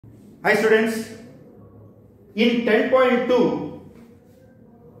Hi students, in 10.2,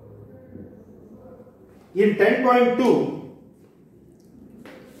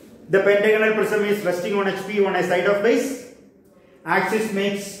 the pentagonal prism is resting on HP on a side of base. Axis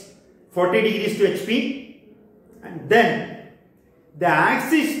makes 40 degrees to HP, and then the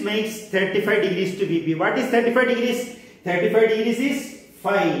axis makes 35 degrees to VP. What is 35 degrees? 35 degrees is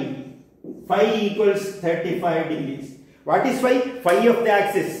phi. Phi equals 35 degrees. What is phi? Phi of the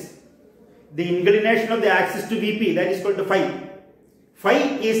axis. The inclination of the axis to VP, that is called the phi.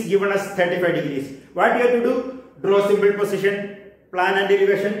 Phi is given as 35 degrees. What you have to do? Draw simple position, plan and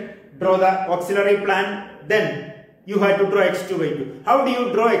elevation, draw the auxiliary plan, then you have to draw x2 by 2. How do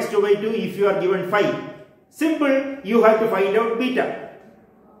you draw x2 by 2 if you are given phi? Simple, you have to find out beta.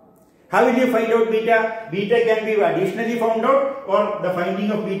 How will you find out beta? Beta can be additionally found out, or the finding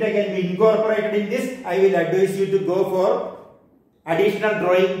of beta can be incorporated in this. I will advise you to go for additional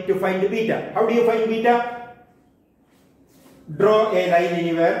drawing to find beta. How do you find beta? Draw a line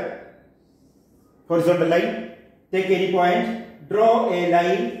anywhere, horizontal line, take any point, draw a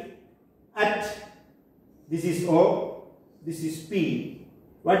line at, this is O, this is P.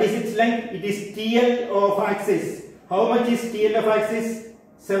 What is its length? It is TL of axis. How much is TL of axis?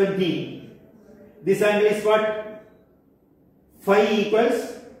 70. This angle is what? Phi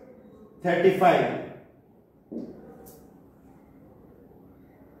equals 35.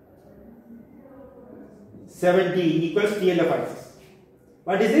 Equals TL of axis.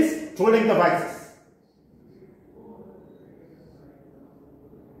 What is this? True length of axis.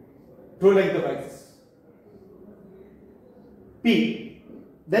 True length of axis. P.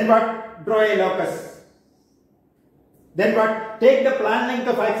 Then what? Draw a locus. Then what? Take the plan length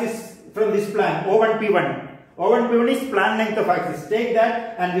of axis from this plan, O1, P1. O1, P1 is plan length of axis. Take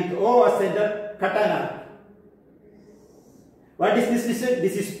that and with O as center, cut an arc. What is this distance?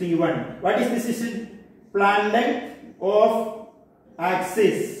 This is P1. What is this distance? Plan length of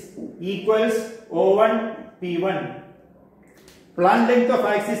axis equals O1, P1. Plan length of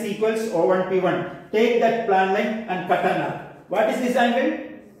axis equals O1, P1. Take that plan length and cut an arc. What is this angle?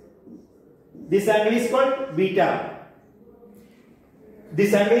 This angle is called beta.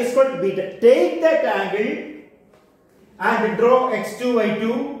 This angle is called beta. Take that angle and draw x2 by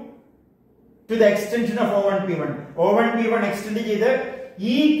 2 to the extension of O1, P1. O1, P1 extend ചെയ്ത്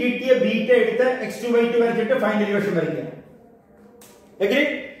ഈ കിട്ടിയ beta എടുത്ത് x2 by 2 വരച്ചിട്ട് final equation വരയ്ക്കുക. Agreed?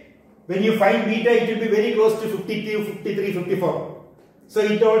 When you find beta, it will be very close to 52, 53, 54. So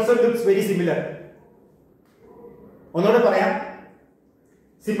it also looks very similar. ഒന്നുകൂടെ പറയാം.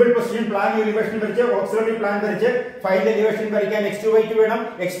 Simple position plan elevation വരച്ച് auxiliary plan വരച്ച് ഫൈനൽ elevation വരയ്ക്കാൻ x2 by 2 വേണം.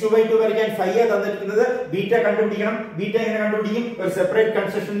 x2 by 2 വരയ്ക്കാൻ phi തന്നിരിക്കുന്നത്. Beta കണ്ടുപിടിക്കണം. Beta എങ്ങനെ കണ്ടുപിടിക്കും? ഒരു സെപ്പറേറ്റ്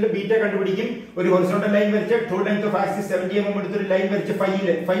കൺസ്ട്രക്ഷനിൽ ബീറ്റ കണ്ടുപിടിക്കും. ഒരു ഹൊറിസോണ്ടൽ ലൈൻ വരച്ച് true length of axis 70 mm എടുത്ത് ഒരു ലൈൻ വരച്ച് phi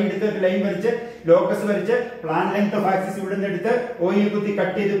എടുത്ത് ഒരു ലൈൻ വരച്ച് ലോക്കസ് വരച്ച് പ്ലാൻ ലെങ്ത് ഓഫ് ആക്സിസ് ഇവിടുന്ന് എടുത്ത് O യിൽ കുത്തി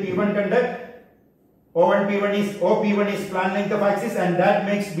കട്ട് ചെയ്ത് P1 കണ്ട് O1 P1 is OP1 is plan length of axis and that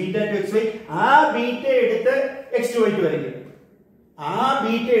makes beta to xy. ആ ബീറ്റ എടുത്ത് x2 by 2 വരയ്ക്കും. ആ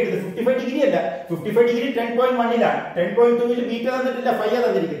ബീറ്റ എടുത്ത് 55 ഡിഗ്രി അല്ല, 55 ഡിഗ്രി 10.1 ലാണ്, 10.2 ൽ ബീറ്റ തന്നിട്ടില്ല, phi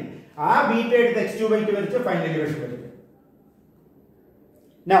തന്നിരിക്കുന്നു. ആ ബീറ്റ എടുത്ത് x2 by 2 വരച്ച് ഫൈനൽ ഇക്വേഷൻ വരയ്ക്കും.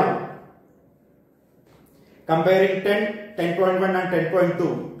 Now comparing 10.1 and 10.2.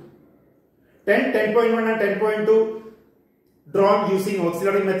 10.1 and 10.2 drawn using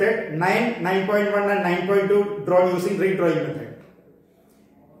auxiliary method, 9.1 and 9.2 drawn using redrawing method.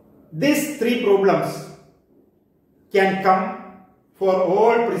 These three problems can come for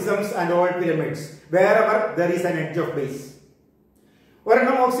all prisms and all pyramids wherever there is an edge of base.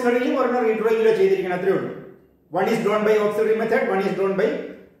 ഒരെണ്ണം ഓക്സിലറിയിലും ഒരെണ്ണം റീഡ്രോയിങ്ങിലോ ചെയ്തിരിക്കണം, അത്രേ ഉള്ളൂ. One is drawn by auxiliary method, one is drawn by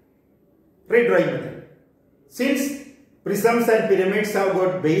redrawing method. Since prisms and pyramids have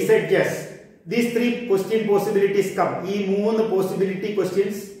got base edges, these three question possibilities come. ഈ മൂന്ന് possibility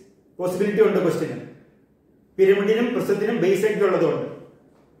ഉണ്ട് question. പിരമിഡിനും പ്രിസത്തിനും base edge ഉള്ളതുകൊണ്ട്.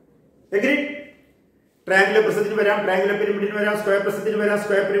 Agreed? Triangular പ്രിസത്തിന് വരാം, triangular പിരമിഡിന് വരാം, square പ്രിസത്തിന് വരാം,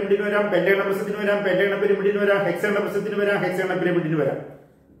 square പിരമിഡിന് വരാം, pentagonal പ്രിസത്തിന് വരാം, pentagonal പിരമിഡിന് വരാം, ഹെക്സഗണൽ പ്രിസത്തിന് വരാം, ഹെക്സഗണൽ പിരമിഡിന് വരാം.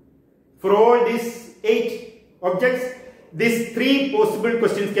 For all these 8 objects, these 3 possible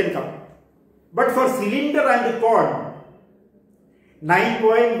questions can come. But for cylinder and cone,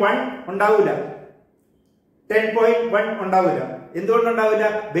 9.1 ഉണ്ടാവില്ല, 10.1 ഉണ്ടാവില്ല. എന്തുകൊണ്ട് ഉണ്ടാവില്ല?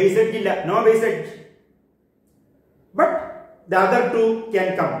 ബേസ് എഡ്ജ് ഇല്ല, no base edge. But the other 2 can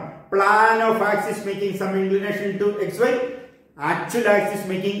come. Plan of axis making some inclination to xy, actual axis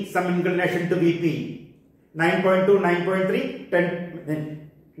making some inclination to VP. 9.2, 9.3,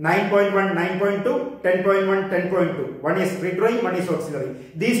 9.1, 9.2, 10.1, 10.2. One is redrawing, one is auxiliary.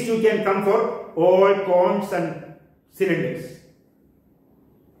 These 2 can come for all cones and cylinders.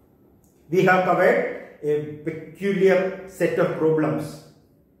 we have covered a peculiar set of problems.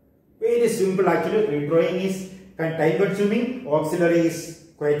 Very simple actually. Redrawing is time consuming, auxiliary is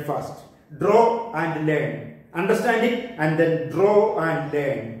quite fast. Draw and learn. Understand it and then draw and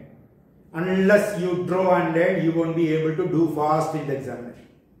learn. Unless you draw and learn, you won't be able to do fast in the examination.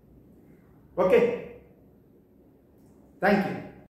 Okay. Thank you.